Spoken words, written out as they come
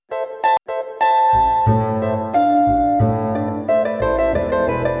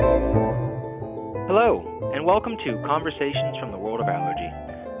Welcome to Conversations from the World of Allergy,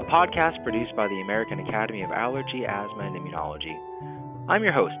 a podcast produced by the American Academy of Allergy, Asthma, and Immunology. I'm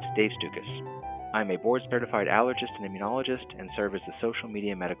your host, Dave Stukas. I'm a board-certified allergist and immunologist and serve as the social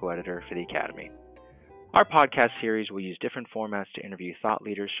media medical editor for the Academy. Our podcast series will use different formats to interview thought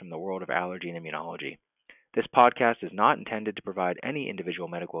leaders from the world of allergy and immunology. This podcast is not intended to provide any individual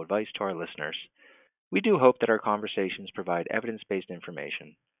medical advice to our listeners. We do hope that our conversations provide evidence-based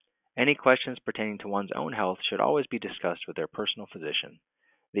information. Any questions pertaining to one's own health should always be discussed with their personal physician.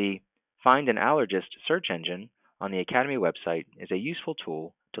 The Find an Allergist search engine on the Academy website is a useful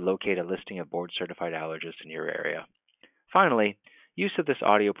tool to locate a listing of board-certified allergists in your area. Finally, use of this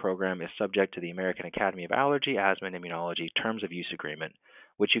audio program is subject to the American Academy of Allergy, Asthma, and Immunology Terms of Use Agreement,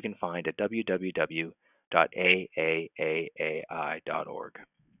 which you can find at www.aaai.org.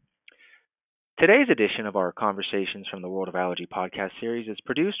 Today's edition of our Conversations from the World of Allergy podcast series is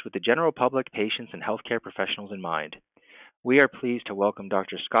produced with the general public, patients, and healthcare professionals in mind. We are pleased to welcome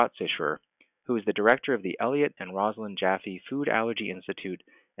Dr. Scott Sicherer, who is the director of the Elliott and Rosalind Jaffe Food Allergy Institute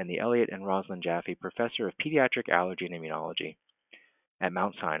and the Elliott and Rosalind Jaffe Professor of Pediatric Allergy and Immunology at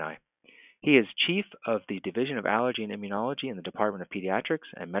Mount Sinai. He is chief of the Division of Allergy and Immunology in the Department of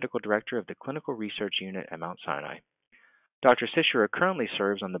Pediatrics and medical director of the Clinical Research Unit at Mount Sinai. Dr. Sicherer currently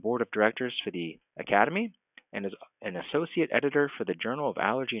serves on the board of directors for the Academy and is an associate editor for the Journal of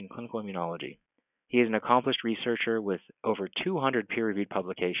Allergy and Clinical Immunology. He is an accomplished researcher with over 200 peer-reviewed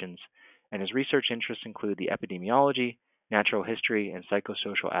publications, and his research interests include the epidemiology, natural history, and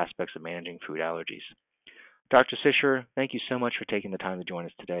psychosocial aspects of managing food allergies. Dr. Sicherer, thank you so much for taking the time to join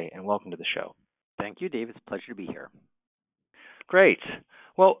us today, and welcome to the show. Thank you, Dave. It's a pleasure to be here. Great.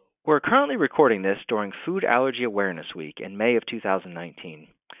 Well, we're currently recording this during Food Allergy Awareness Week in May of 2019.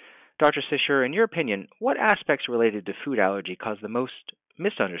 Dr. Sicherer, in your opinion, what aspects related to food allergy cause the most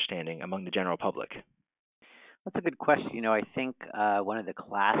misunderstanding among the general public? That's a good question. I think one of the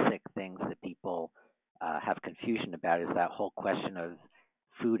classic things that people have confusion about is that whole question of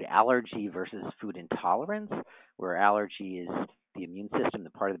food allergy versus food intolerance, where allergy is the immune system, the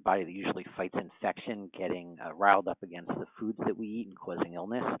part of the body that usually fights infection, getting riled up against the foods that we eat and causing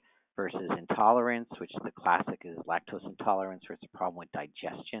illness, versus intolerance, which the classic is lactose intolerance, where it's a problem with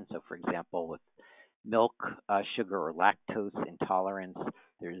digestion. So, for example, with milk, sugar, or lactose intolerance,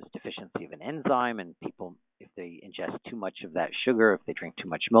 there's deficiency of an enzyme, and people, if they ingest too much of that sugar, if they drink too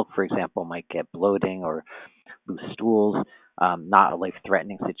much milk, for example, might get bloating or loose stools. Not a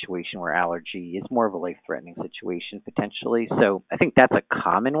life-threatening situation, where allergy is more of a life-threatening situation potentially. So I think that's a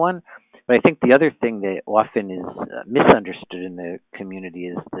common one. But I think the other thing that often is misunderstood in the community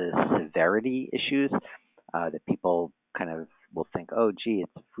is the severity issues that people kind of will think, oh, gee,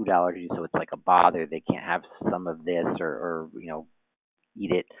 it's food allergy, so it's like a bother. They can't have some of this or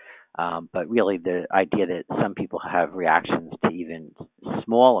eat it. But really, the idea that some people have reactions to even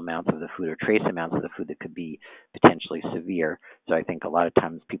small amounts of the food or trace amounts of the food that could be potentially severe. So I think a lot of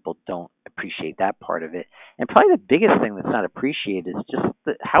times people don't appreciate that part of it. And probably the biggest thing that's not appreciated is just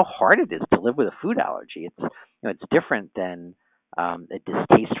how hard it is to live with a food allergy. It's different than a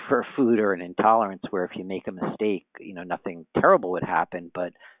distaste for food or an intolerance, where if you make a mistake, nothing terrible would happen,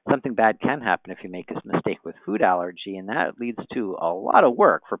 but something bad can happen if you make a mistake with food allergy, and that leads to a lot of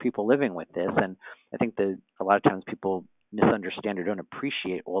work for people living with this. And I think that a lot of times people misunderstand or don't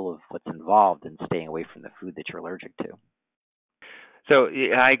appreciate all of what's involved in staying away from the food that you're allergic to. So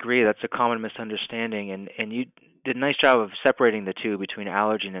I agree, that's a common misunderstanding, and you did a nice job of separating the two between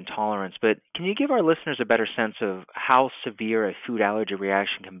allergy and intolerance. But can you give our listeners a better sense of how severe a food allergy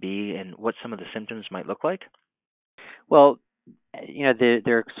reaction can be and what some of the symptoms might look like? Well,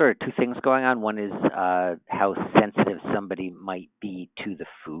 there are sort of two things going on. One is how sensitive somebody might be to the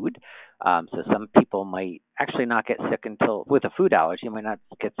food. So some people might actually not get sick with a food allergy, might not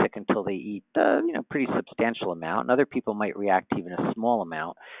get sick until they eat pretty substantial amount, and other people might react to even a small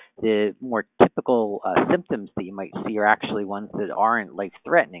amount. The more typical symptoms that you might see are actually ones that aren't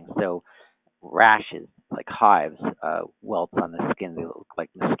life-threatening. So rashes, like hives, welts on the skin, they look like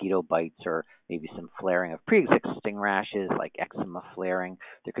mosquito bites, or maybe some flaring of pre-existing rashes like eczema flaring.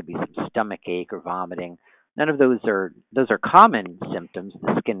 There could be some stomach ache or vomiting. None of those are common symptoms,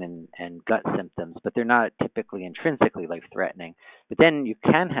 the skin and gut symptoms, but they're not typically intrinsically life-threatening. But then you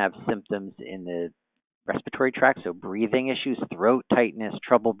can have symptoms in the respiratory tract, so breathing issues, throat tightness,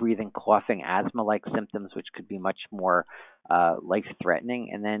 trouble breathing, coughing, asthma-like symptoms, which could be much more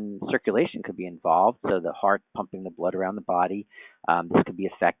life-threatening. And then circulation could be involved, so the heart pumping the blood around the body. This could be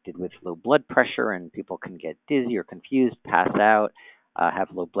affected with low blood pressure, and people can get dizzy or confused, pass out, have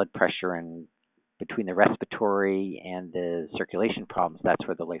low blood pressure, and between the respiratory and the circulation problems, that's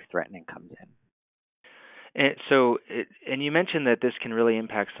where the life-threatening comes in. And you mentioned that this can really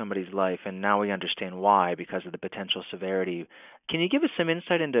impact somebody's life, and now we understand why because of the potential severity. Can you give us some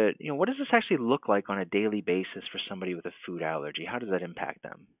insight into, what does this actually look like on a daily basis for somebody with a food allergy? How does that impact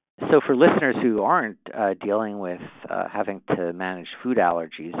them? So for listeners who aren't dealing with having to manage food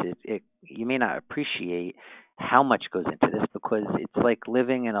allergies, you may not appreciate how much goes into this because it's like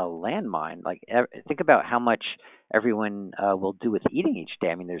living in a landmine. Like think about how much everyone will do with eating each day.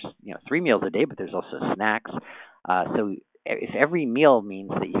 I mean, there's 3 meals a day, but there's also snacks. So if every meal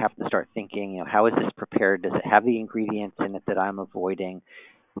means that you have to start thinking, how is this prepared? Does it have the ingredients in it that I'm avoiding?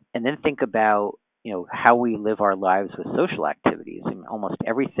 And then think about how we live our lives with social activities, and almost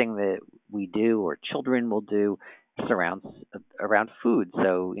everything that we do or children will do surrounds around food.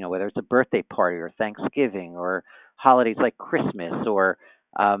 So whether it's a birthday party or Thanksgiving or holidays like Christmas or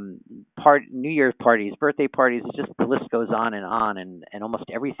New Year's parties, birthday parties, it's just the list goes on, and almost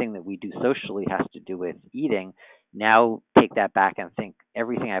everything that we do socially has to do with eating. Now take that back and think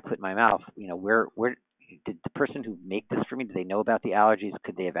everything I put in my mouth, where did the person who make this for me, do they know about the allergies?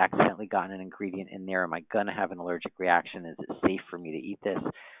 Could they have accidentally gotten an ingredient in there? Am I going to have an allergic reaction? Is it safe for me to eat this?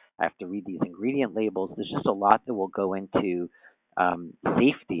 I have to read these ingredient labels. There's just a lot that will go into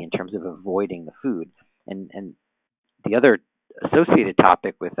safety in terms of avoiding the food. And the other associated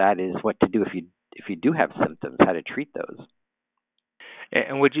topic with that is what to do if you do have symptoms, how to treat those.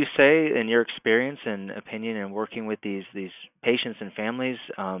 And would you say, in your experience and opinion in working with these patients and families,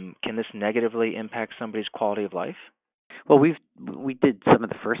 can this negatively impact somebody's quality of life? Well, we did some of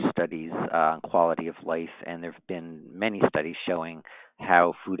the first studies on quality of life, and there have been many studies showing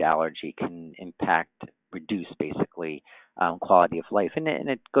how food allergy can reduce basically quality of life, and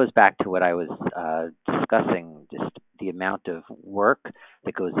it goes back to what I was discussing, just the amount of work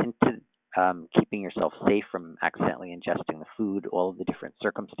that goes into keeping yourself safe from accidentally ingesting the food, all of the different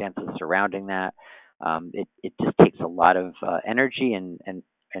circumstances surrounding that. It just takes a lot of energy and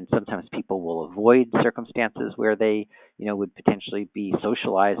sometimes people will avoid circumstances where they would potentially be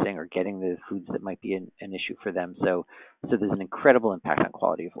socializing or getting the foods that might be an issue for them. So there's an incredible impact on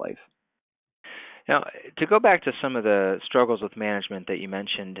quality of life. Now, to go back to some of the struggles with management that you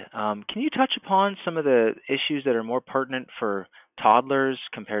mentioned, can you touch upon some of the issues that are more pertinent for toddlers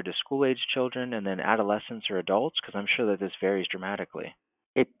compared to school-age children, and then adolescents or adults? Because I'm sure that this varies dramatically.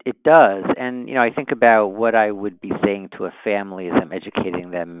 It does, and I think about what I would be saying to a family as I'm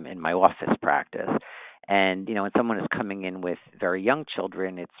educating them in my office practice. And when someone is coming in with very young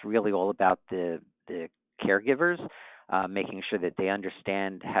children, it's really all about the caregivers, making sure that they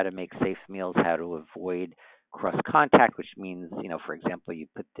understand how to make safe meals, how to avoid cross contact, which means for example, you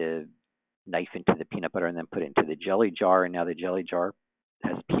put the knife into the peanut butter and then put it into the jelly jar, and now the jelly jar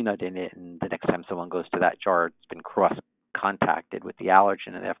has peanut in it, and the next time someone goes to that jar, it's been cross contacted with the allergen,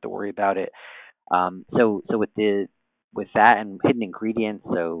 and they have to worry about it. So with that and hidden ingredients,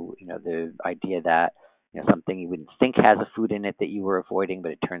 so the idea that something you wouldn't think has a food in it that you were avoiding,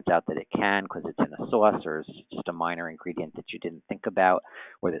 but it turns out that it can because it's in a sauce or it's just a minor ingredient that you didn't think about,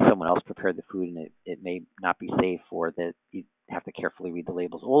 or that someone else prepared the food and it may not be safe, or that you have to carefully read the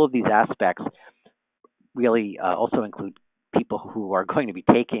labels. All of these aspects really also include people who are going to be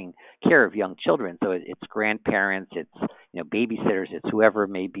taking care of young children. So it's grandparents, it's babysitters, it's whoever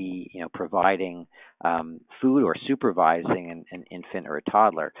may be providing food or supervising an infant or a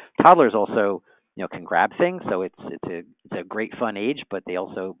toddler. Toddlers also can grab things, so it's a great fun age, but they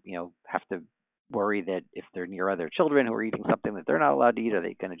also have to worry that if they're near other children who are eating something that they're not allowed to eat, are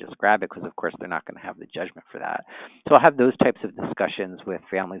they going to just grab it? Because of course they're not going to have the judgment for that. So I'll have those types of discussions with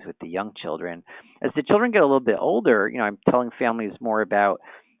families with the young children. As the children get a little bit older, I'm telling families more about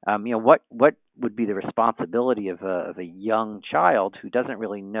what would be the responsibility of a young child who doesn't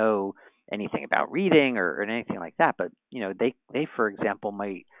really know anything about reading or anything like that, but they for example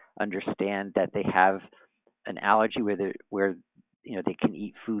might understand that they have an allergy where they can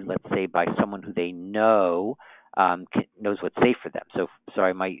eat food, let's say, by someone who they know knows what's safe for them. So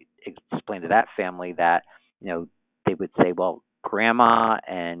I might explain to that family that they would say, well, grandma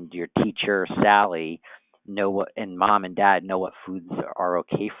and your teacher Sally know what, and mom and dad know what foods are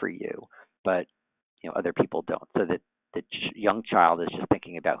okay for you, but other people don't. So that the young child is just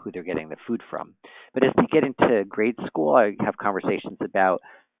thinking about who they're getting the food from. But as they get into grade school, I have conversations about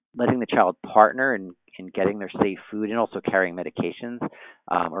letting the child partner in getting their safe food and also carrying medications,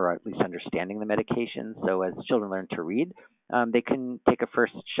 or at least understanding the medications. So as children learn to read, they can take a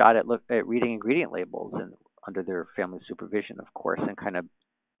first shot at reading ingredient labels and under their family supervision, of course, and kind of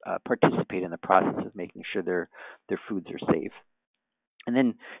participate in the process of making sure their foods are safe. And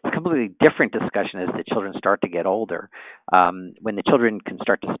then it's a completely different discussion as the children start to get older. When the children can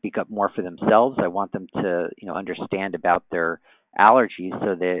start to speak up more for themselves, I want them to, understand about their allergies,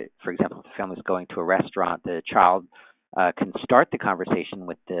 so that, for example, if the family's going to a restaurant, the child can start the conversation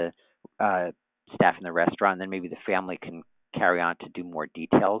with the uh, staff in the restaurant, and then maybe the family can carry on to do more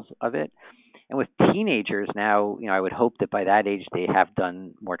details of it. And with teenagers now, I would hope that by that age they have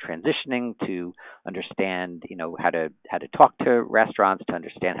done more transitioning to understand, how to talk to restaurants, to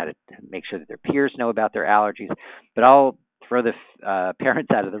understand how to make sure that their peers know about their allergies. But I'll throw the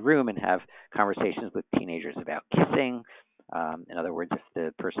parents out of the room and have conversations with teenagers about kissing. In other words, if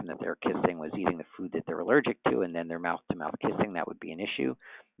the person that they're kissing was eating the food that they're allergic to, and then they're mouth to mouth kissing, that would be an issue.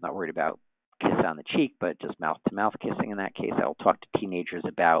 I'm not worried about kiss on the cheek, but just mouth to mouth kissing in that case. I will talk to teenagers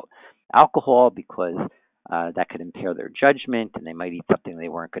about alcohol, because that could impair their judgment, and they might eat something they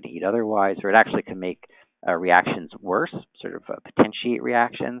weren't going to eat otherwise, or it actually can make reactions worse, sort of potentiate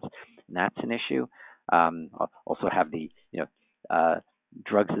reactions, and that's an issue. Also have the,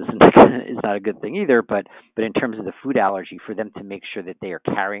 drugs isn't is not a good thing either, but in terms of the food allergy, for them to make sure that they are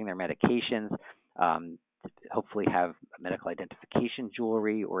carrying their medications, um, hopefully have medical identification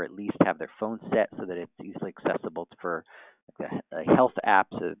jewelry, or at least have their phone set so that it's easily accessible for a health app,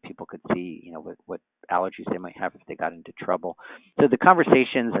 so that people could see, what allergies they might have if they got into trouble. So the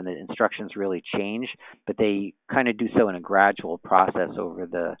conversations and the instructions really change, but they kind of do so in a gradual process over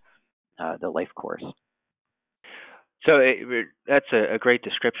the life course. So that's a great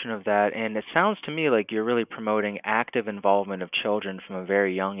description of that, and it sounds to me like you're really promoting active involvement of children from a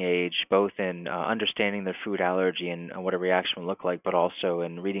very young age, both in understanding their food allergy and what a reaction would look like, but also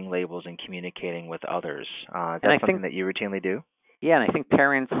in reading labels and communicating with others. Is And that I something think that you routinely do? Yeah, and I think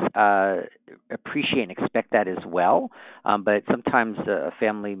parents appreciate and expect that as well. But sometimes a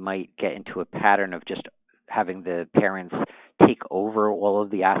family might get into a pattern of just having the parents take over all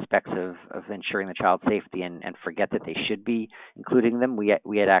of the aspects of ensuring the child's safety, and forget that they should be including them.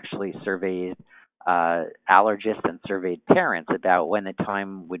 We had actually surveyed allergists and surveyed parents about when the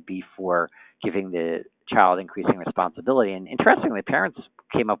time would be for giving the child increasing responsibility. And interestingly, parents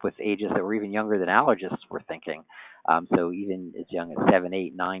came up with ages that were even younger than allergists were thinking. So even as young as 7,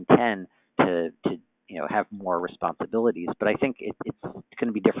 8, 9, 10, to have more responsibilities. But I think it's going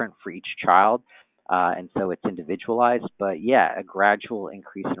to be different for each child, and so it's individualized. But yeah, a gradual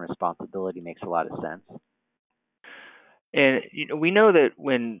increase in responsibility makes a lot of sense. And we know that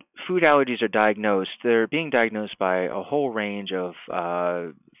when food allergies are diagnosed, they're being diagnosed by a whole range of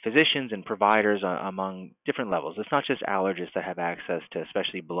physicians and providers among different levels. It's not just allergists that have access to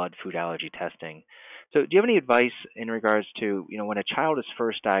especially blood food allergy testing. So, do you have any advice in regards to, when a child is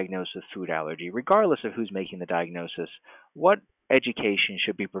first diagnosed with food allergy, regardless of who's making the diagnosis, what education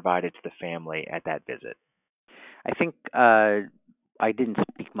should be provided to the family at that visit? I think I didn't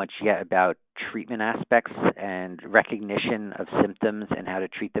speak much yet about treatment aspects, and recognition of symptoms and how to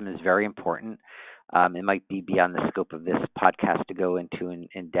treat them is very important. It might be beyond the scope of this podcast to go into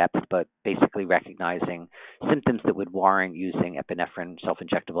in depth, but basically recognizing symptoms that would warrant using epinephrine,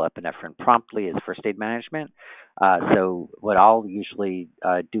 self-injectable epinephrine, promptly as first aid management. So what I'll usually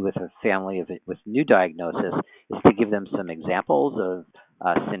do with a family with new diagnosis is to give them some examples of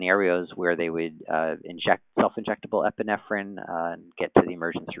scenarios where they would inject self-injectable epinephrine and get to the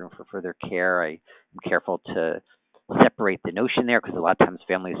emergency room for further care. I am careful to separate the notion there, because a lot of times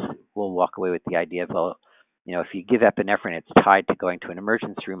families will walk away with the idea of, well, if you give epinephrine, it's tied to going to an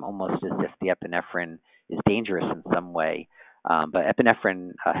emergency room, almost as if the epinephrine is dangerous in some way. But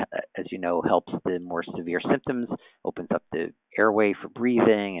epinephrine, as you know, helps the more severe symptoms, opens up the airway for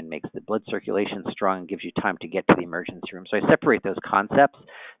breathing, and makes the blood circulation strong, and gives you time to get to the emergency room. So I separate those concepts,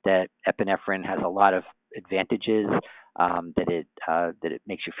 that epinephrine has a lot of advantages, that it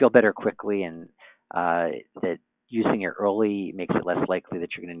makes you feel better quickly, and that using it early makes it less likely that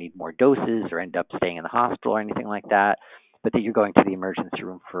you're going to need more doses or end up staying in the hospital or anything like that, but that you're going to the emergency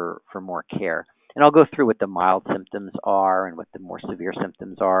room for more care. And I'll go through what the mild symptoms are and what the more severe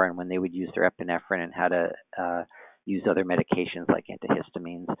symptoms are, and when they would use their epinephrine, and how to use other medications like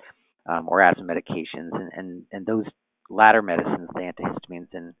antihistamines, or asthma medications. And those latter medicines, the antihistamines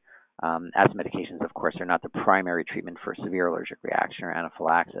and asthma medications, of course, are not the primary treatment for severe allergic reaction or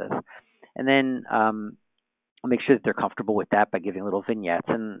anaphylaxis. And then I'll make sure that they're comfortable with that by giving little vignettes.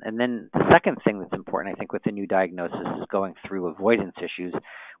 And then the second thing that's important, I think, with the new diagnosis is going through avoidance issues,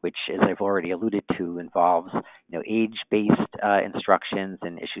 which, as I've already alluded to, involves age-based instructions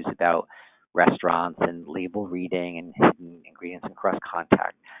and issues about restaurants and label reading and hidden ingredients and cross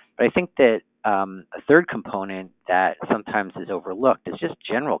contact. But I think that a third component that sometimes is overlooked is just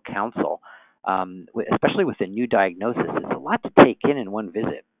general counsel. especially with a new diagnosis, it's a lot to take in one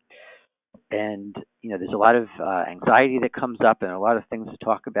visit. And there's a lot of anxiety that comes up and a lot of things to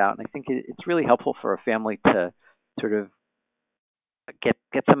talk about. And I think it's really helpful for a family to sort of get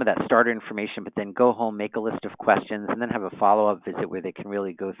some of that starter information, but then go home, make a list of questions, and then have a follow-up visit where they can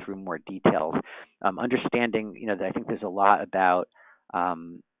really go through more details. Understanding, that I think there's a lot about uh,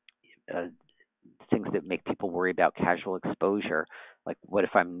 things that make people worry about casual exposure, like what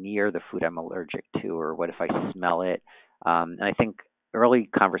if I'm near the food I'm allergic to, or what if I smell it. And I think early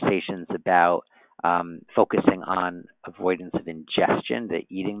conversations about focusing on avoidance of ingestion, that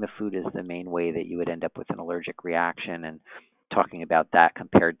eating the food is the main way that you would end up with an allergic reaction, and talking about that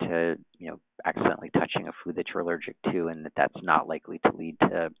compared to accidentally touching a food that you're allergic to, and that's not likely to lead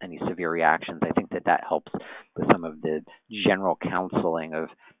to any severe reactions. I think that helps with some of the general counseling of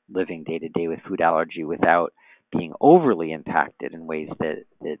living day to day with food allergy without being overly impacted in ways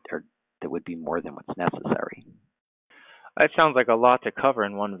that would be more than what's necessary. It sounds like a lot to cover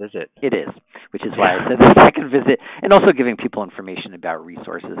in one visit. It is, which is why I said the second visit, and also giving people information about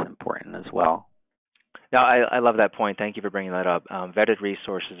resources is important as well. No, I love that point. Thank you for bringing that up. Vetted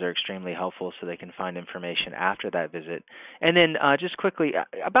resources are extremely helpful so they can find information after that visit. And then just quickly,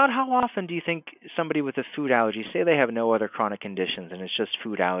 about how often do you think somebody with a food allergy, say they have no other chronic conditions and it's just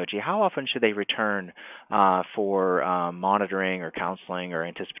food allergy, how often should they return for monitoring or counseling or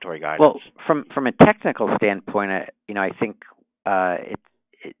anticipatory guidance? Well, from a technical standpoint, I think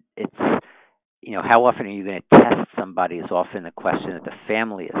it's how often are you going to test somebody is often a question that the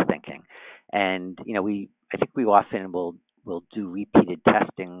family is thinking. And I think we often will do repeated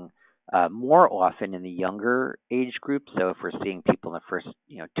testing more often in the younger age group. So if we're seeing people in the first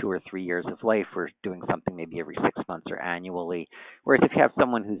 2 or 3 years of life, we're doing something maybe every 6 months or annually. Whereas if you have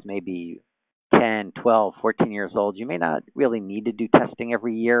someone who's maybe 10, 12, 14 years old, you may not really need to do testing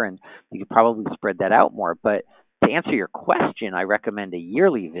every year, and you could probably spread that out more. But to answer your question, I recommend a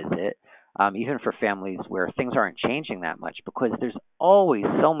yearly visit. Even for families where things aren't changing that much, because there's always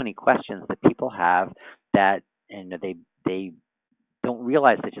so many questions that people have that, and they don't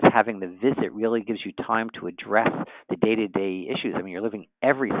realize that just having the visit really gives you time to address the day-to-day issues. I mean, you're living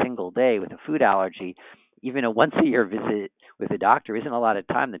every single day with a food allergy. Even a once-a-year visit with a doctor isn't a lot of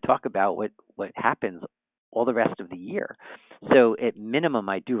time to talk about what happens all the rest of the year. So at minimum,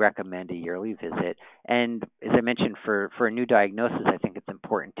 I do recommend a yearly visit. And as I mentioned, for a new diagnosis, I think it's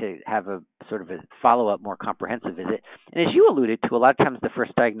important to have a sort of a follow-up, more comprehensive visit. And as you alluded to, a lot of times the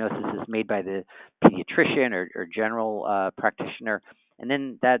first diagnosis is made by the pediatrician or general practitioner. And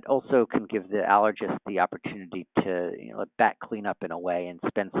then that also can give the allergist the opportunity to let that clean up in a way and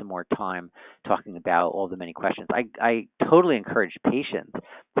spend some more time talking about all the many questions. I totally encourage patients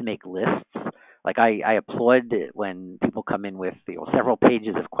to make lists. Like I applaud it when people come in with several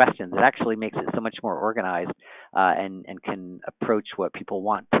pages of questions. It actually makes it so much more organized and can approach what people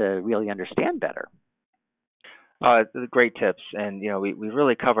want to really understand better. Great tips, and we've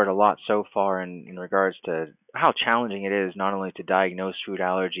really covered a lot so far in regards to how challenging it is not only to diagnose food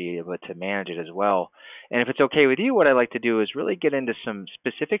allergy but to manage it as well. And if it's okay with you, what I'd like to do is really get into some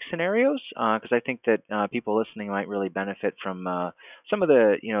specific scenarios because I think that people listening might really benefit from some of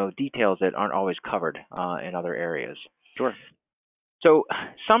the details that aren't always covered in other areas. Sure. So,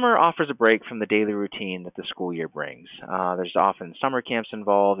 summer offers a break from the daily routine that the school year brings. There's often summer camps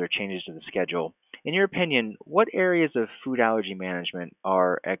involved or changes to the schedule. In your opinion, what areas of food allergy management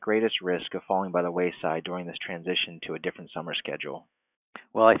are at greatest risk of falling by the wayside during this transition to a different summer schedule?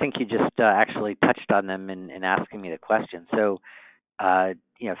 Well, I think you just actually touched on them in asking me the question. So,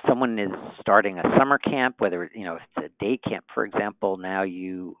 if someone is starting a summer camp, whether if it's a day camp, for example, now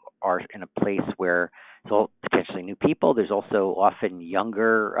you are in a place where it's all potentially new people. There's also often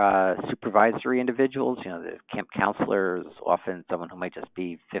younger supervisory individuals. The camp counselor is often someone who might just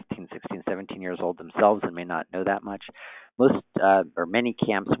be 15, 16, 17 years old themselves and may not know that much. Most or many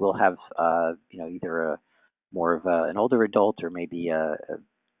camps will have either more of an older adult or maybe a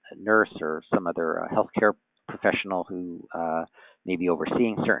nurse or some other healthcare professional who may be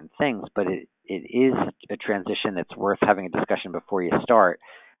overseeing certain things, but it is a transition that's worth having a discussion before you start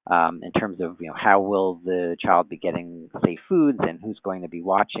in terms of how will the child be getting safe foods and who's going to be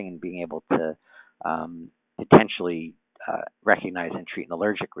watching and being able to potentially recognize and treat an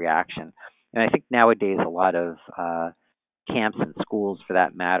allergic reaction. And I think nowadays a lot of camps and schools, for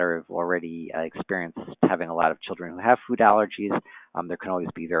that matter, have already experienced having a lot of children who have food allergies. There can always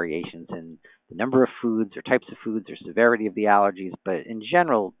be variations in the number of foods or types of foods or severity of the allergies, but in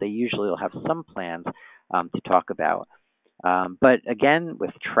general, they usually will have some plans to talk about. But again,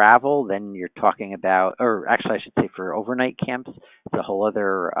 with travel, then you're talking about, or actually, I should say, for overnight camps, it's a whole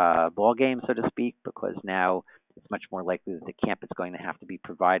other ball game, so to speak, because now it's much more likely that the camp is going to have to be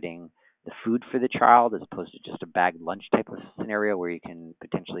providing the food for the child as opposed to just a bagged lunch type of scenario where you can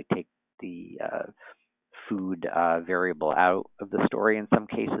potentially take the food variable out of the story in some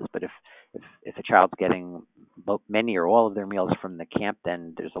cases. But if a child's getting many or all of their meals from the camp,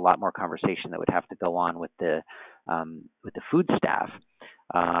 then there's a lot more conversation that would have to go on with the food staff.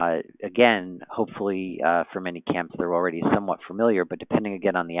 Again, hopefully for many camps they're already somewhat familiar, but depending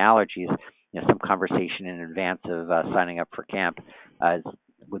again on the allergies, some conversation in advance of signing up for camp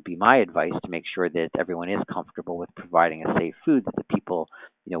would be my advice to make sure that everyone is comfortable with providing a safe food, that the people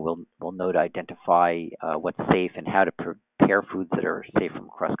will know to identify what's safe and how to prepare foods that are safe from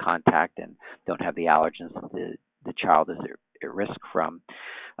cross contact and don't have the allergens that the child is at risk from.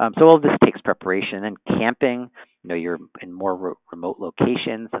 So all of this takes preparation. And camping, you're in more remote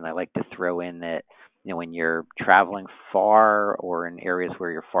locations, and I like to throw in that when you're traveling far or in areas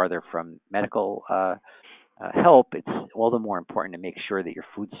where you're farther from medical help, it's all the more important to make sure that your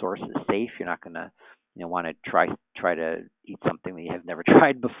food source is safe. You're not going to want to try to eat something that you have never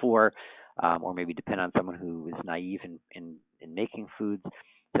tried before, or maybe depend on someone who is naive in making foods.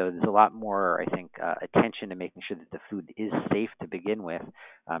 So there's a lot more, I think, attention to making sure that the food is safe to begin with,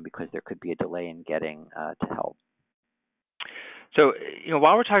 because there could be a delay in getting to help. So,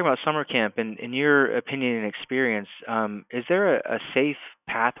 while we're talking about summer camp, in your opinion and experience, is there a safe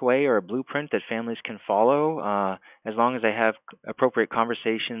pathway or a blueprint that families can follow as long as they have appropriate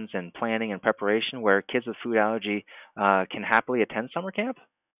conversations and planning and preparation where kids with food allergy can happily attend summer camp?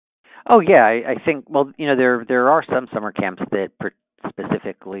 Oh yeah, I think there are some summer camps that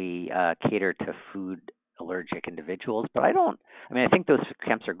specifically cater to food allergic individuals, but I don't. I mean, I think those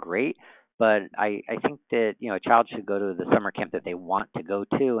camps are great, but I think that a child should go to the summer camp that they want to go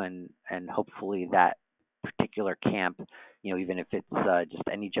to, and hopefully that particular camp, even if it's just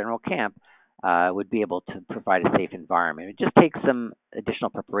any general camp, would be able to provide a safe environment. It just takes some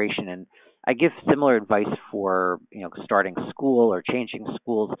additional preparation, and I give similar advice for starting school or changing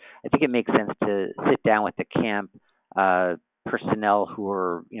schools. I think it makes sense to sit down with the camp personnel who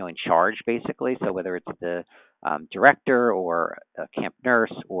are in charge, basically. So whether it's the director or a camp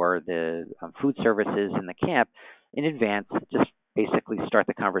nurse or the food services in the camp in advance, just basically start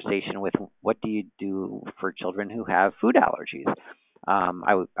the conversation with what do you do for children who have food allergies.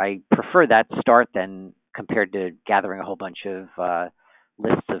 I prefer that start than compared to gathering a whole bunch of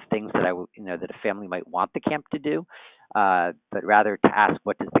lists of things that that a family might want the camp to do, but rather to ask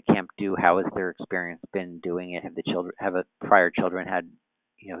what does the camp do? How has their experience been doing it? Have a prior children had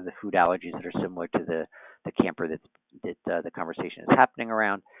the food allergies that are similar to the camper that the conversation is happening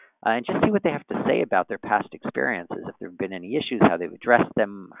around, and just see what they have to say about their past experiences. If there have been any issues, how they've addressed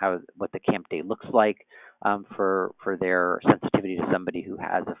them, what the camp day looks like for their sensitivity to somebody who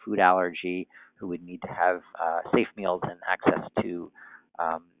has a food allergy, who would need to have safe meals and access to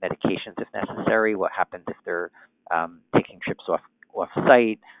medications if necessary. What happens if they're taking trips off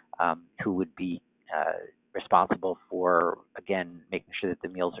site? Who would be responsible for, again, making sure that the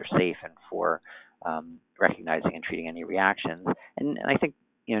meals are safe and for recognizing and treating any reactions. And I think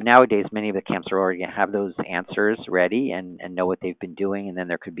nowadays many of the camps are already going to have those answers ready and know what they've been doing, and then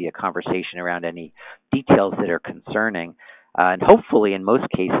there could be a conversation around any details that are concerning. And hopefully, in most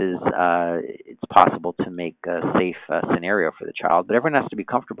cases, it's possible to make a safe scenario for the child, but everyone has to be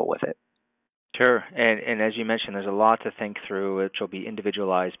comfortable with it. Sure. And as you mentioned, there's a lot to think through, which will be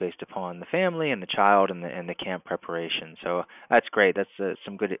individualized based upon the family and the child and the camp preparation. So that's great. That's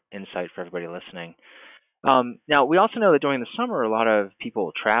some good insight for everybody listening. Now, we also know that during the summer, a lot of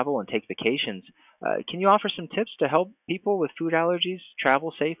people travel and take vacations. Can you offer some tips to help people with food allergies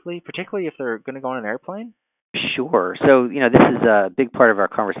travel safely, particularly if they're going to go on an airplane? Sure. So, this is a big part of our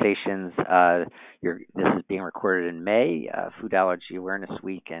conversations. This is being recorded in May, Food Allergy Awareness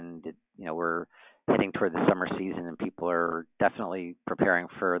Week, and we're heading toward the summer season, and people are definitely preparing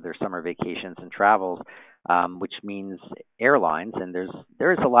for their summer vacations and travels, which means airlines. And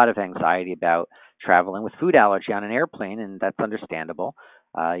there is a lot of anxiety about traveling with food allergy on an airplane, and that's understandable.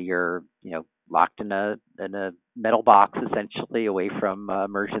 You're locked in a metal box essentially away from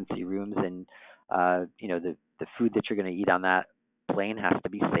emergency rooms, and the food that you're going to eat on that plane has to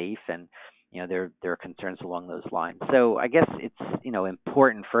be safe, and there are concerns along those lines. So I guess it's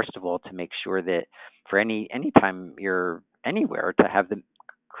important, first of all, to make sure that for any time you're anywhere, to have the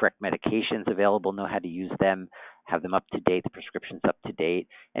correct medications available, know how to use them, have them up to date, the prescriptions up to date,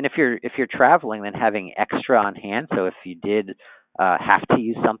 and if you're traveling, then having extra on hand. So if you did have to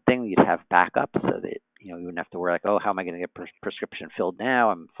use something, you'd have backup so that you wouldn't have to worry like, oh, how am I going to get prescription filled now?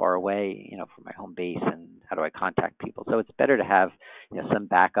 I'm far away, from my home base, and how do I contact people? So it's better to have, some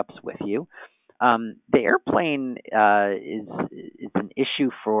backups with you. The airplane is an issue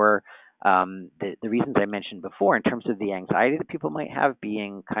for the reasons I mentioned before, in terms of the anxiety that people might have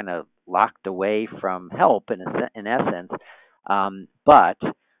being kind of locked away from help in essence. But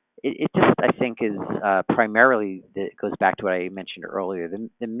it just, I think, is primarily, it goes back to what I mentioned earlier.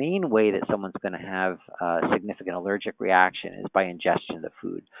 The main way that someone's going to have a significant allergic reaction is by ingestion of the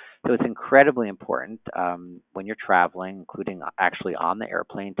food. So it's incredibly important when you're traveling, including actually on the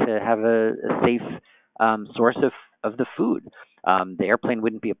airplane, to have a safe source of the food. The airplane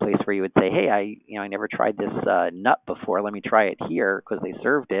wouldn't be a place where you would say, "Hey, I never tried this nut before. Let me try it here because they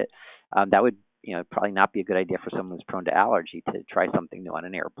served it." That would probably not be a good idea for someone who's prone to allergy to try something new on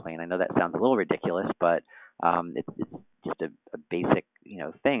an airplane. I know that sounds a little ridiculous, but it's just a basic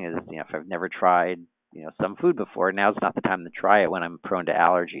thing. Is if I've never tried some food before, now's not the time to try it when I'm prone to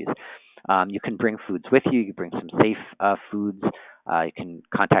allergies. You can bring foods with you. You can bring some safe foods. You can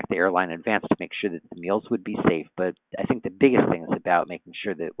contact the airline in advance to make sure that the meals would be safe. But I think the biggest thing is about making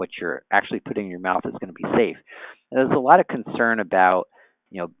sure that what you're actually putting in your mouth is going to be safe. There's a lot of concern about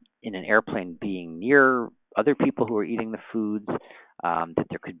in an airplane being near other people who are eating the foods, that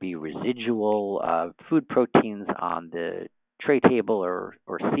there could be residual food proteins on the tray table or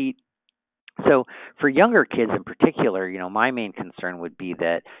seat. So for younger kids in particular, my main concern would be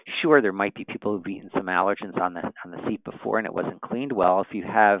that, sure, there might be people who've eaten some allergens on the seat before and it wasn't cleaned well. If you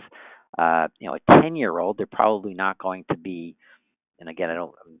have a 10-year-old, they're probably not going to be, and again, I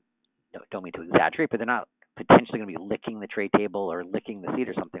don't mean to exaggerate, but they're not potentially going to be licking the tray table or licking the seat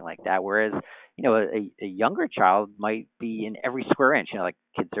or something like that. Whereas, a younger child might be in every square inch. Like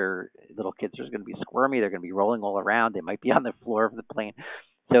little kids are going to be squirmy. They're going to be rolling all around. They might be on the floor of the plane.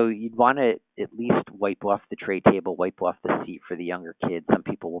 So you'd want to at least wipe off the tray table, wipe off the seat for the younger kids. Some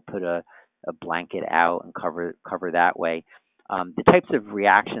people will put a blanket out and cover that way. The types of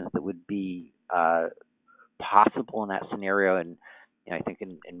reactions that would be possible in that scenario, and I think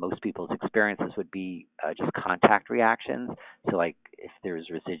in most people's experiences, would be just contact reactions. So like if there's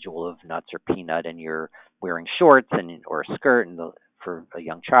residual of nuts or peanut and you're wearing shorts or a skirt and for a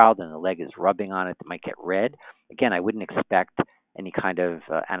young child and the leg is rubbing on it, that might get red. Again, I wouldn't expect any kind of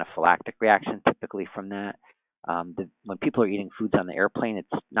anaphylactic reaction typically from that. When people are eating foods on the airplane,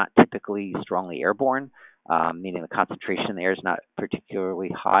 it's not typically strongly airborne, meaning the concentration in the air is not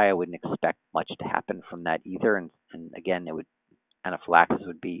particularly high. I wouldn't expect much to happen from that either. And again, anaphylaxis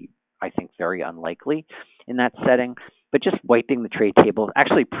would be, I think, very unlikely in that setting. But just wiping the tray table,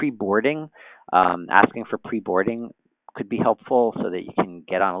 actually pre-boarding, asking for pre-boarding could be helpful so that you can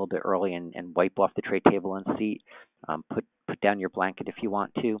get on a little bit early and wipe off the tray table and seat. Put down your blanket if you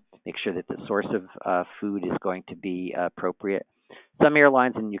want to. Make sure that the source of food is going to be appropriate. Some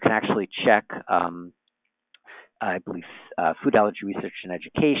airlines, and you can actually check, I believe Food Allergy Research and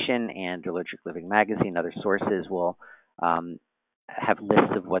Education and Allergic Living Magazine, other sources will have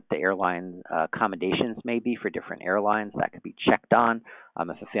lists of what the airline accommodations may be for different airlines. That could be checked on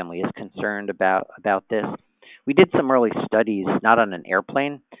if a family is concerned about this. We did some early studies, not on an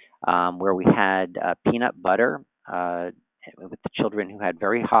airplane, where we had peanut butter with the children who had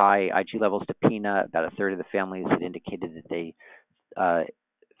very high IG levels to peanut. About a third of the families had indicated that they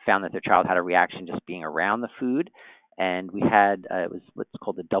found that their child had a reaction just being around the food. And we had, it was what's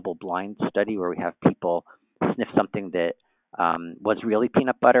called a double-blind study, where we have people sniff something that was really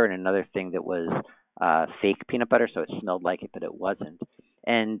peanut butter and another thing that was fake peanut butter, so it smelled like it, but it wasn't.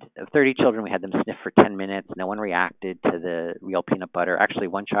 And of 30 children, we had them sniff for 10 minutes. No one reacted to the real peanut butter. Actually,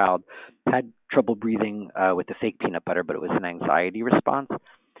 one child had trouble breathing with the fake peanut butter, but it was an anxiety response.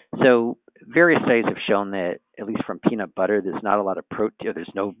 So various studies have shown that, at least from peanut butter, there's not a lot of protein, or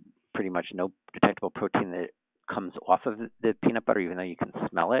there's pretty much no detectable protein that comes off of the peanut butter, even though you can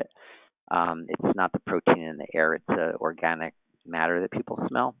smell it. It's not the protein in the air, it's the organic matter that people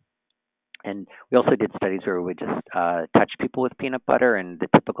smell. And we also did studies where we would just touch people with peanut butter, and the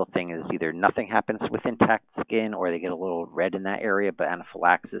typical thing is either nothing happens with intact skin or they get a little red in that area, but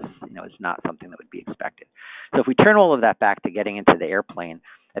anaphylaxis, is not something that would be expected. So if we turn all of that back to getting into the airplane,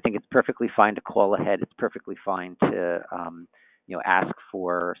 I think it's perfectly fine to call ahead. It's perfectly fine to ask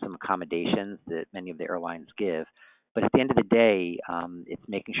for some accommodations that many of the airlines give. But at the end of the day, it's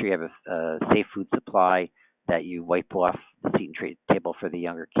making sure you have a safe food supply, that you wipe off the seat and tray table for the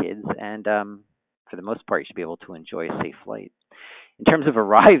younger kids, and for the most part, you should be able to enjoy a safe flight. In terms of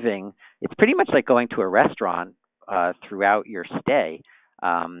arriving, it's pretty much like going to a restaurant throughout your stay,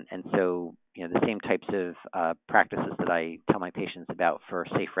 and so the same types of practices that I tell my patients about for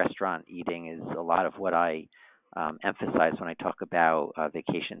safe restaurant eating is a lot of what I emphasize when I talk about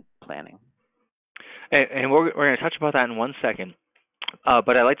vacation planning. And we're going to touch about that in 1 second.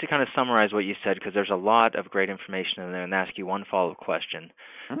 But I'd like to kind of summarize what you said because there's a lot of great information in there and ask you one follow-up question.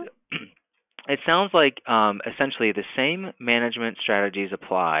 Mhm. It sounds like essentially the same management strategies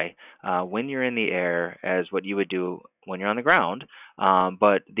apply when you're in the air as what you would do when you're on the ground.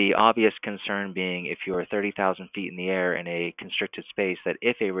 But the obvious concern being if you're 30,000 feet in the air in a constricted space, that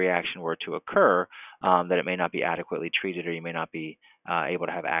if a reaction were to occur, that it may not be adequately treated or you may not be able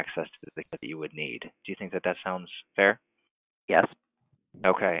to have access to the care that you would need. Do you think that that sounds fair? Yes.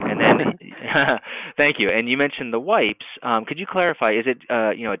 Okay. And then, thank you. And you mentioned the wipes. Could you clarify, is it,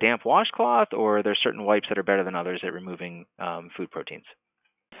 a damp washcloth, or are there certain wipes that are better than others at removing food proteins?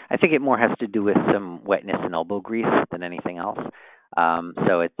 I think it more has to do with some wetness and elbow grease than anything else.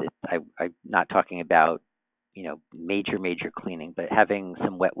 So I'm not talking about major cleaning, but having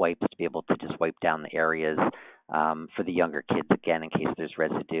some wet wipes to be able to just wipe down the areas for the younger kids again in case there's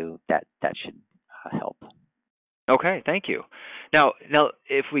residue. That should help. Okay, thank you. Now,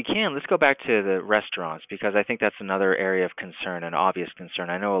 if we can, let's go back to the restaurants because I think that's another area of concern, an obvious concern.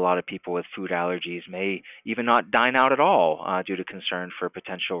 I know a lot of people with food allergies may even not dine out at all due to concern for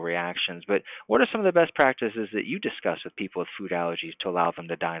potential reactions. But what are some of the best practices that you discuss with people with food allergies to allow them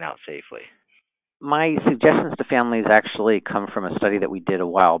to dine out safely? My suggestions to families actually come from a study that we did a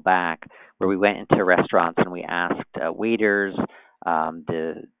while back where we went into restaurants and we asked waiters,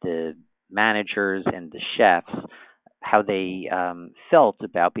 the managers, and the chefs how they felt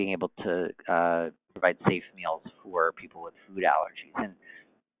about being able to provide safe meals for people with food allergies. And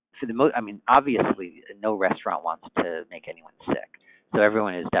for the most, I mean, obviously, no restaurant wants to make anyone sick, so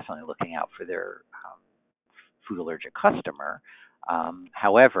everyone is definitely looking out for their food allergic customer.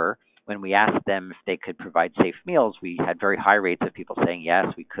 However, when we asked them if they could provide safe meals, we had very high rates of people saying yes,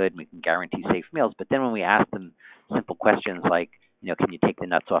 we could, we can guarantee safe meals. But then when we asked them simple questions like, can you take the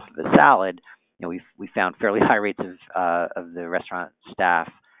nuts off of the salad? We found fairly high rates of the restaurant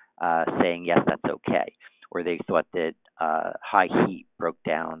staff saying yes, that's okay, or they thought that high heat broke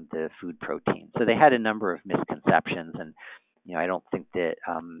down the food protein. So they had a number of misconceptions, and I don't think that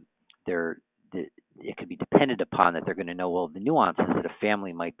they're that it could be depended upon that they're going to know all the nuances that a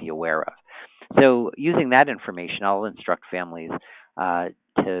family might be aware of. So using that information, I'll instruct families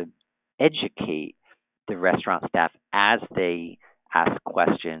to educate the restaurant staff as they ask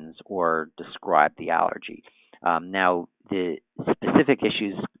questions or describe the allergy. Now, the specific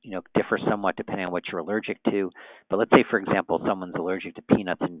issues, differ somewhat depending on what you're allergic to. But let's say, for example, someone's allergic to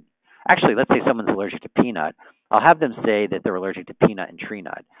peanuts, and actually, let's say someone's allergic to peanut. I'll have them say that they're allergic to peanut and tree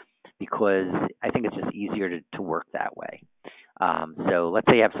nut because I think it's just easier to work that way. So let's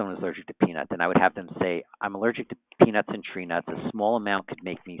say you have someone who's allergic to peanut, then I would have them say, I'm allergic to peanuts and tree nuts. A small amount could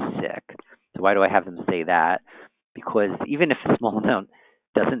make me sick. So why do I have them say that? Because even if a small amount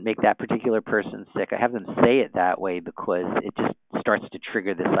doesn't make that particular person sick, I have them say it that way because it just starts to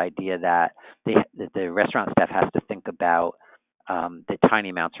trigger this idea that the restaurant staff has to think about that tiny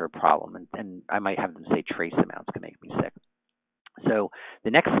amounts are a problem. And I might have them say trace amounts can make me sick. So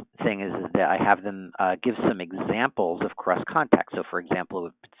the next thing is that I have them give some examples of cross contact. So for example, it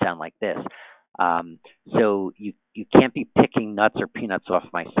would sound like this. So you can't be picking nuts or peanuts off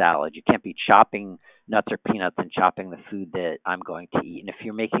my salad. You can't be chopping nuts or peanuts and chopping the food that I'm going to eat. And if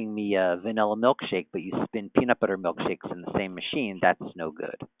you're making me a vanilla milkshake, but you spin peanut butter milkshakes in the same machine, that's no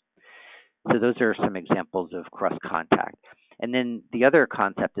good. So those are some examples of cross contact. And then the other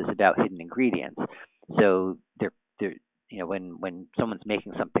concept is about hidden ingredients. So they're when someone's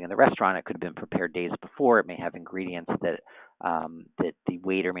making something in the restaurant, it could have been prepared days before. It may have ingredients that that the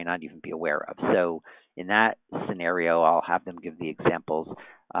waiter may not even be aware of. So in that scenario, I'll have them give the examples.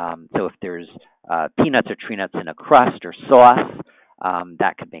 So if there's peanuts or tree nuts in a crust or sauce,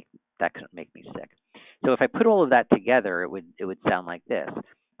 that could make me sick. So if I put all of that together, it would sound like this.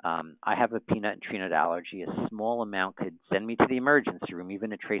 I have a peanut and tree nut allergy. A small amount could send me to the emergency room,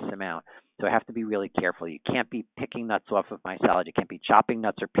 even a trace amount. So I have to be really careful. You can't be picking nuts off of my salad. You can't be chopping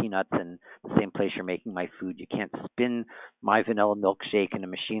nuts or peanuts in the same place you're making my food. You can't spin my vanilla milkshake in a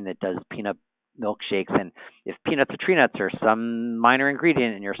machine that does peanut milkshakes. And if peanuts or tree nuts are some minor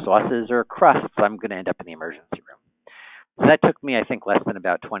ingredient in your sauces or crusts, I'm going to end up in the emergency room. So that took me, I think, less than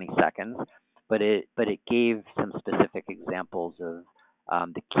about 20 seconds, but it gave some specific examples of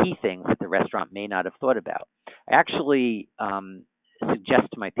the key things that the restaurant may not have thought about. I actually suggest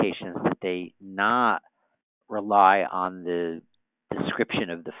to my patients that they not rely on the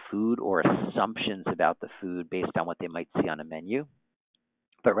description of the food or assumptions about the food based on what they might see on a menu.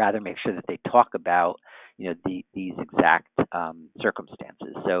 but rather make sure that they talk about, these exact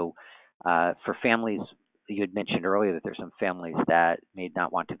circumstances. So for families, you had mentioned earlier that there's some families that may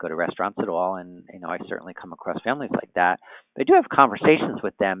not want to go to restaurants at all, and I certainly come across families like that. But I do have conversations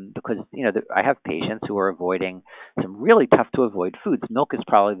with them because I have patients who are avoiding some really tough to avoid foods. Milk is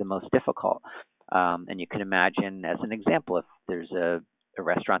probably the most difficult, and you can imagine, as an example, if there's a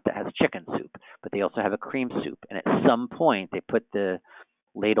restaurant that has chicken soup, but they also have a cream soup, and at some point they put the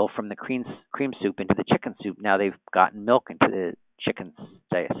ladle from the cream soup into the chicken soup. Now they've gotten milk into the chicken.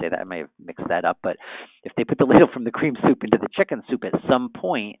 I say that I may have mixed that up, but if they put the ladle from the cream soup into the chicken soup at some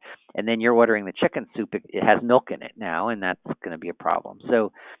point, and then you're ordering the chicken soup, it has milk in it now, and that's going to be a problem.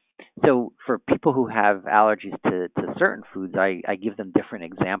 So for people who have allergies to certain foods, I give them different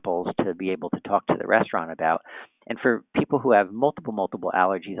examples to be able to talk to the restaurant about. And for people who have multiple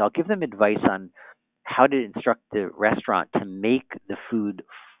allergies, I'll give them advice on how to instruct the restaurant to make the food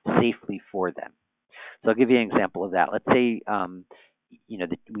safely for them. So I'll give you an example of that. Let's say,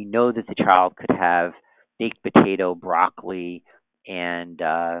 we know that the child could have baked potato, broccoli, and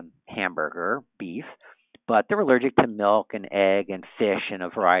hamburger, beef, but they're allergic to milk and egg and fish and a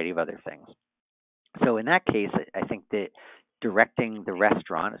variety of other things. So in that case, I think that directing the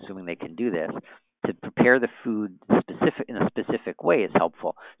restaurant, assuming they can do this, to prepare the food in a specific way is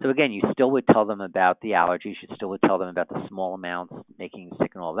helpful. So again, you still would tell them about the allergies, you still would tell them about the small amounts, making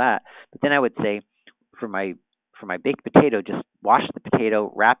sick and all that. But then I would say, for my baked potato, just wash the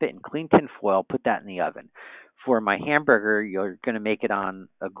potato, wrap it in clean tin foil, put that in the oven. For my hamburger, you're going to make it on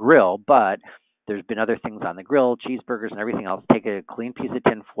a grill, but there's been other things on the grill, cheeseburgers and everything else. Take a clean piece of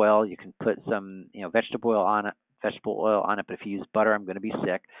tin foil. You can put some, vegetable oil on it. But if you use butter, I'm going to be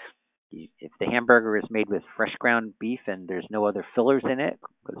sick. If the hamburger is made with fresh ground beef and there's no other fillers in it,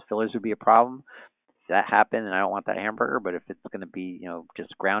 because fillers would be a problem. If that happened, and I don't want that hamburger, but if it's going to be,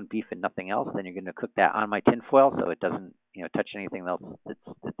 just ground beef and nothing else, then you're going to cook that on my tin foil so it doesn't, touch anything else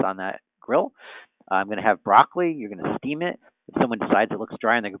that's on that grill. I'm going to have broccoli. You're going to steam it. If someone decides it looks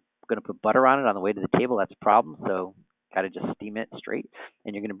dry and they're going to put butter on it on the way to the table, that's a problem. So got to just steam it straight.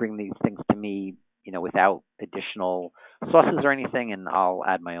 And you're going to bring these things to me, without additional sauces or anything, and I'll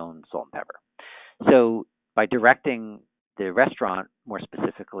add my own salt and pepper. So by directing the restaurant more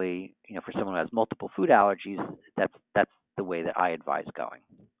specifically, for someone who has multiple food allergies, that's the way that I advise going.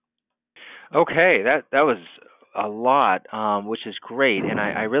 Okay, that was a lot, which is great, and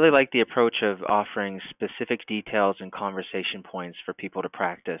I really like the approach of offering specific details and conversation points for people to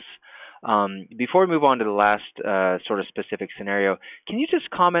practice. Before we move on to the last sort of specific scenario, can you just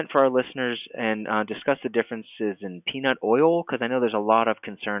comment for our listeners and discuss the differences in peanut oil? Because I know there's a lot of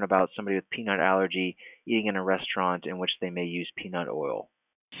concern about somebody with peanut allergy eating in a restaurant in which they may use peanut oil.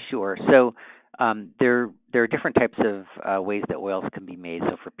 Sure. So there are different types of ways that oils can be made.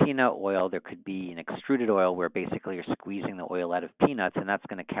 So for peanut oil, there could be an extruded oil where basically you're squeezing the oil out of peanuts, and that's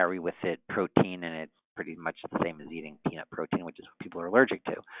going to carry with it protein, and it's pretty much the same as eating peanut protein, which is what people are allergic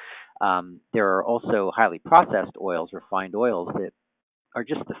to. There are also highly processed oils, refined oils, that are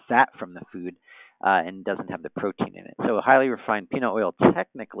just the fat from the food and doesn't have the protein in it. So a highly refined peanut oil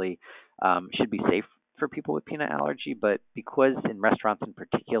technically should be safe for people with peanut allergy, but because in restaurants in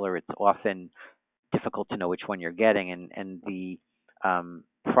particular, it's often difficult to know which one you're getting, and the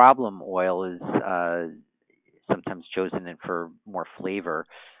problem oil is sometimes chosen in for more flavor.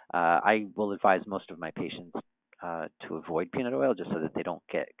 I will advise most of my patients to avoid peanut oil just so that they don't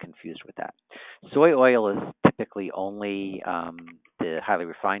get confused with that. Soy oil is typically only the highly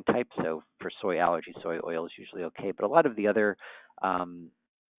refined type, so for soy allergy, soy oil is usually okay. But a lot of the other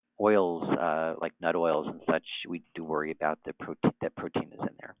oils, like nut oils and such, we do worry about the protein. That protein is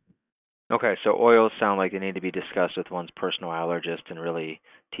in there. Okay, so oils sound like they need to be discussed with one's personal allergist and really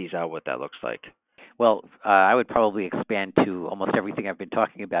tease out what that looks like. Well, I would probably expand to almost everything I've been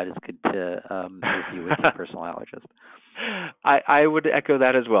talking about is good to review with your personal allergist. I would echo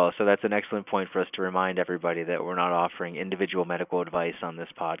that as well. So that's an excellent point for us to remind everybody that we're not offering individual medical advice on this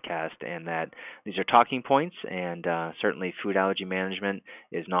podcast, and that these are talking points, and certainly food allergy management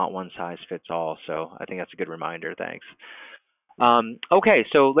is not one size fits all. So I think that's a good reminder. Thanks. Okay,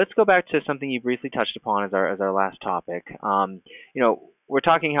 so let's go back to something you briefly touched upon as our last topic. We're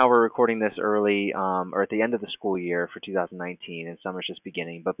talking how we're recording this early or at the end of the school year for 2019, and summer's just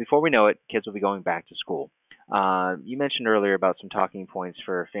beginning. But before we know it, kids will be going back to school. You mentioned earlier about some talking points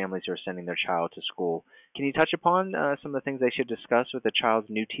for families who are sending their child to school. Can you touch upon some of the things they should discuss with a child's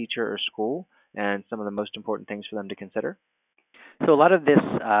new teacher or school, and some of the most important things for them to consider? So a lot of this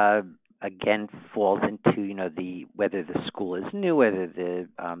again falls into the whether the school is new, whether the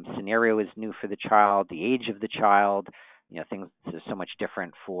scenario is new for the child, the age of the child, things are so much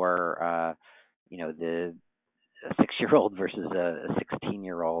different for the a 6-year-old versus a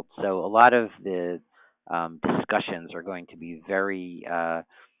 16-year-old. So a lot of the discussions are going to be very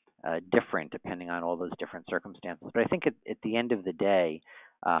different depending on all those different circumstances. But I think at the end of the day,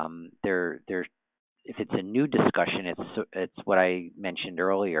 there if it's a new discussion, it's what I mentioned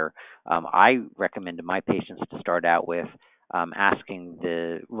earlier. I recommend to my patients to start out with asking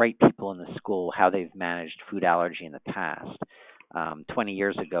the right people in the school how they've managed food allergy in the past. 20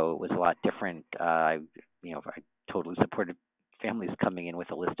 years ago, it was a lot different. I totally supported families coming in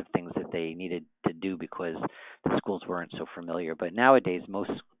with a list of things that they needed to do because the schools weren't so familiar. But nowadays,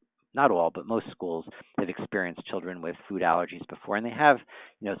 not all, but most schools have experienced children with food allergies before, and they have,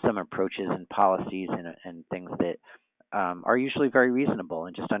 some approaches and policies and things that are usually very reasonable,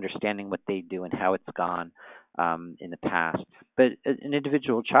 and just understanding what they do and how it's gone in the past. But an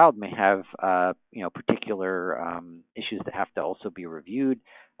individual child may have, particular issues that have to also be reviewed.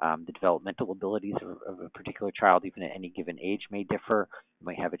 The developmental abilities of a particular child, even at any given age, may differ. You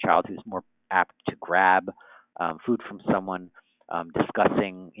might have a child who's more apt to grab food from someone.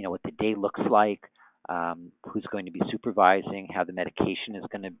 Discussing, what the day looks like, who's going to be supervising, how the medication is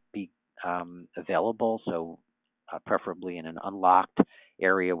going to be available. So, preferably in an unlocked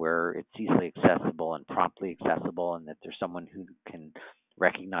area where it's easily accessible and promptly accessible, and that there's someone who can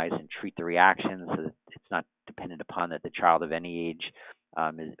recognize and treat the reactions, so that it's not dependent upon that the child of any age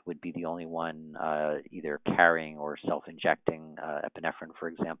would be the only one either carrying or self-injecting epinephrine, for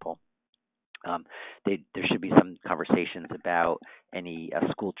example. There should be some conversations about any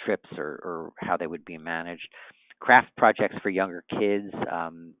school trips or how they would be managed. Craft projects for younger kids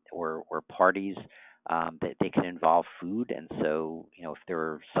or parties that they can involve food, and so if there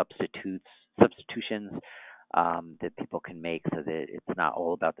are substitutions that people can make, so that it's not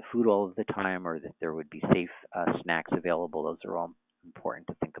all about the food all of the time, or that there would be safe snacks available. Those are all important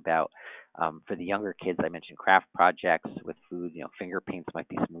to think about. For the younger kids, I mentioned craft projects with food. Finger paints might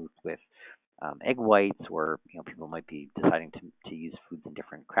be smoothed with egg whites, or people might be deciding to use foods in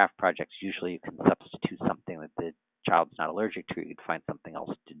different craft projects. Usually, you can substitute something that the child's not allergic to. You'd find something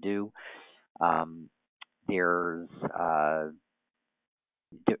else to do. There's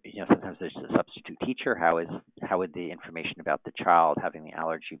sometimes there's a substitute teacher. How would the information about the child having the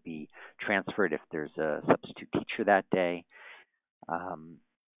allergy be transferred if there's a substitute teacher that day?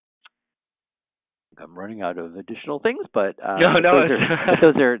 I'm running out of additional things, but no.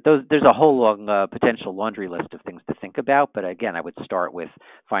 There's a whole long potential laundry list of things to think about. But again, I would start with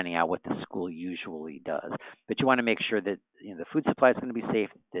finding out what the school usually does. But you want to make sure that the food supply is going to be safe,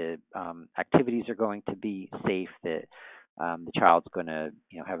 the activities are going to be safe, that the child's going to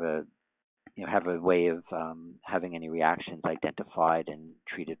have a way of having any reactions identified and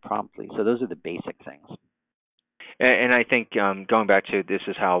treated promptly. So those are the basic things. And I think going back to this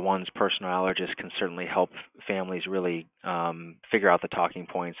is how one's personal allergist can certainly help families really figure out the talking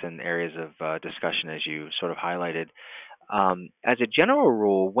points and areas of discussion, as you sort of highlighted. As a general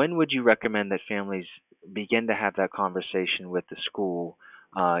rule, when would you recommend that families begin to have that conversation with the school?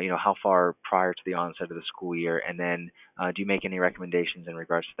 How far prior to the onset of the school year? And then do you make any recommendations in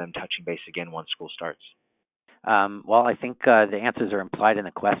regards to them touching base again once school starts? Well, I think the answers are implied in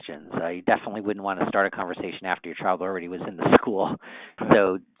the questions. You definitely wouldn't want to start a conversation after your child already was in the school.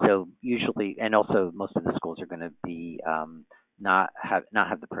 So usually, and also most of the schools are going to be not have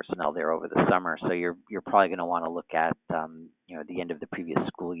the personnel there over the summer. So you're probably going to want to look at the end of the previous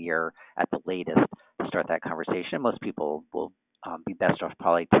school year at the latest to start that conversation. Most people will be best off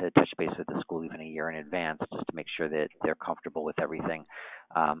probably to touch base with the school even a year in advance, just to make sure that they're comfortable with everything.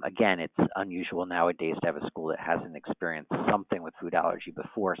 Again, it's unusual nowadays to have a school that hasn't experienced something with food allergy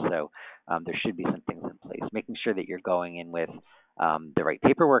before, so there should be some things in place. Making sure that you're going in with the right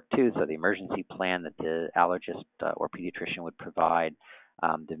paperwork too, so the emergency plan that the allergist or pediatrician would provide,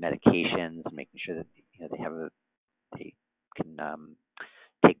 the medications, making sure that they can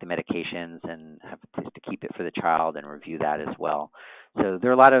take the medications and have a place to keep it for the child and review that as well. So there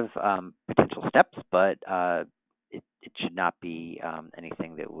are a lot of potential steps, but it should not be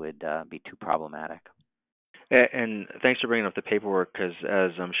anything that would be too problematic. And thanks for bringing up the paperwork, because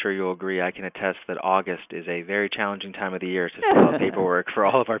as I'm sure you'll agree, I can attest that August is a very challenging time of the year to fill out paperwork for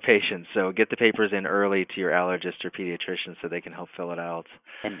all of our patients. So get the papers in early to your allergist or pediatrician so they can help fill it out.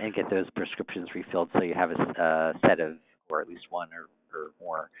 And get those prescriptions refilled so you have a set of, or at least one or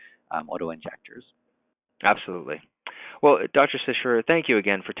more auto-injectors. Absolutely. Well, Dr. Sicherer, thank you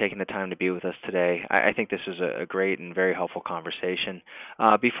again for taking the time to be with us today. I think this was a great and very helpful conversation.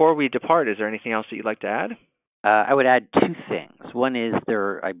 Before we depart, is there anything else that you'd like to add? I would add two things. One is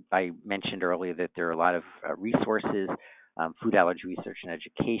I mentioned earlier that there are a lot of resources Food Allergy Research and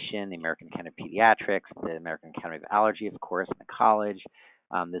Education, the American Academy of Pediatrics, the American Academy of Allergy, of course, and the college.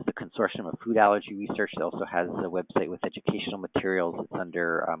 There's the Consortium of Food Allergy Research that also has a website with educational materials. It's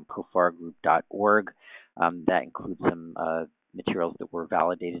under cofargroup.org. That includes some materials that were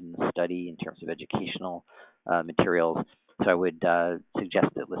validated in the study in terms of educational materials. So I would suggest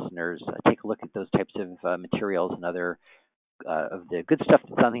that listeners take a look at those types of materials and other of the good stuff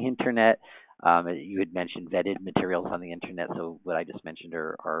that's on the internet. You had mentioned vetted materials on the internet, so what I just mentioned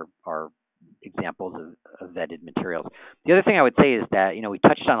are examples of vetted materials. The other thing I would say is that we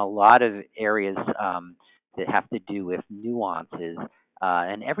touched on a lot of areas that have to do with nuances,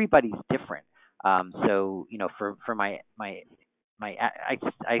 and everybody's different. So for my I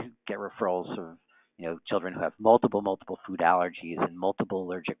get referrals of children who have multiple food allergies and multiple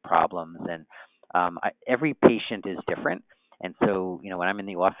allergic problems, and every patient is different. And so, when I'm in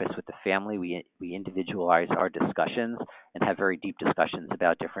the office with the family, we individualize our discussions and have very deep discussions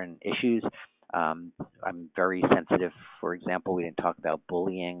about different issues. I'm very sensitive. For example, we didn't talk about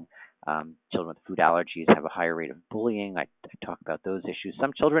bullying. Children with food allergies have a higher rate of bullying. I talk about those issues.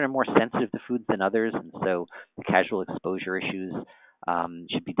 Some children are more sensitive to foods than others, and so the casual exposure issues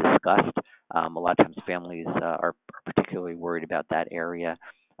should be discussed. A lot of times families are particularly worried about that area.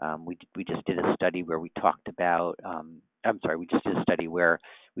 We just did a study where we talked about we just did a study where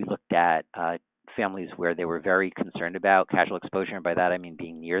we looked at families where they were very concerned about casual exposure, and by that I mean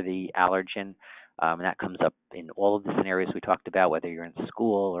being near the allergen. And that comes up in all of the scenarios we talked about, whether you're in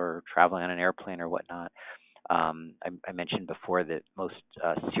school or traveling on an airplane or whatnot. I mentioned before that most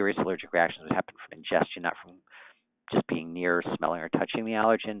serious allergic reactions would happen from ingestion, not from just being near, smelling, or touching the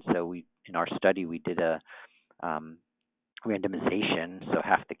allergen. So in our study, we did a randomization. So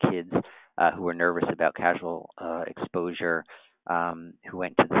half the kids who were nervous about casual exposure who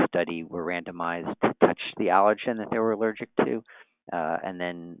went to the study were randomized to touch the allergen that they were allergic to.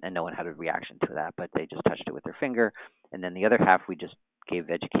 And no one had a reaction to that, but they just touched it with their finger. And then the other half, we just gave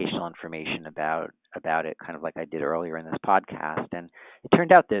educational information about it, kind of like I did earlier in this podcast. And it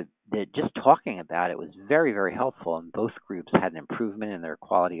turned out that just talking about it was very, very helpful. And both groups had an improvement in their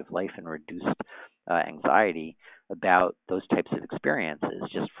quality of life and reduced anxiety about those types of experiences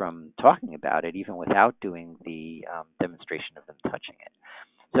just from talking about it, even without doing the demonstration of them touching it.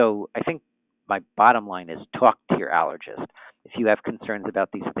 So I think my bottom line is talk to your allergist. If you have concerns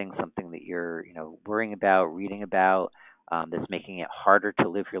about these things, something that you're worrying about, reading about, that's making it harder to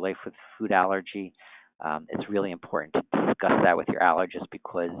live your life with food allergy, it's really important to discuss that with your allergist,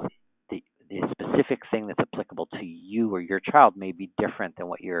 because the specific thing that's applicable to you or your child may be different than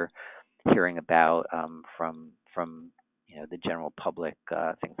what you're hearing about from the general public,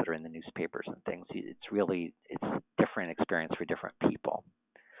 things that are in the newspapers and things. It's a different experience for different people.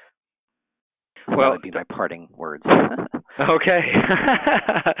 So that would be my parting words. Okay.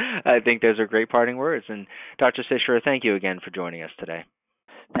 I think those are great parting words. And Dr. Sicherer, thank you again for joining us today.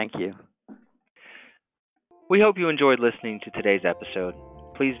 Thank you. We hope you enjoyed listening to today's episode.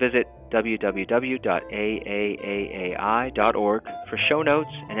 Please visit www.aaai.org for show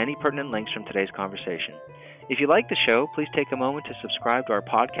notes and any pertinent links from today's conversation. If you like the show, please take a moment to subscribe to our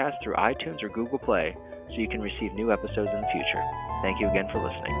podcast through iTunes or Google Play so you can receive new episodes in the future. Thank you again for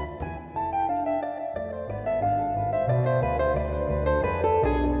listening.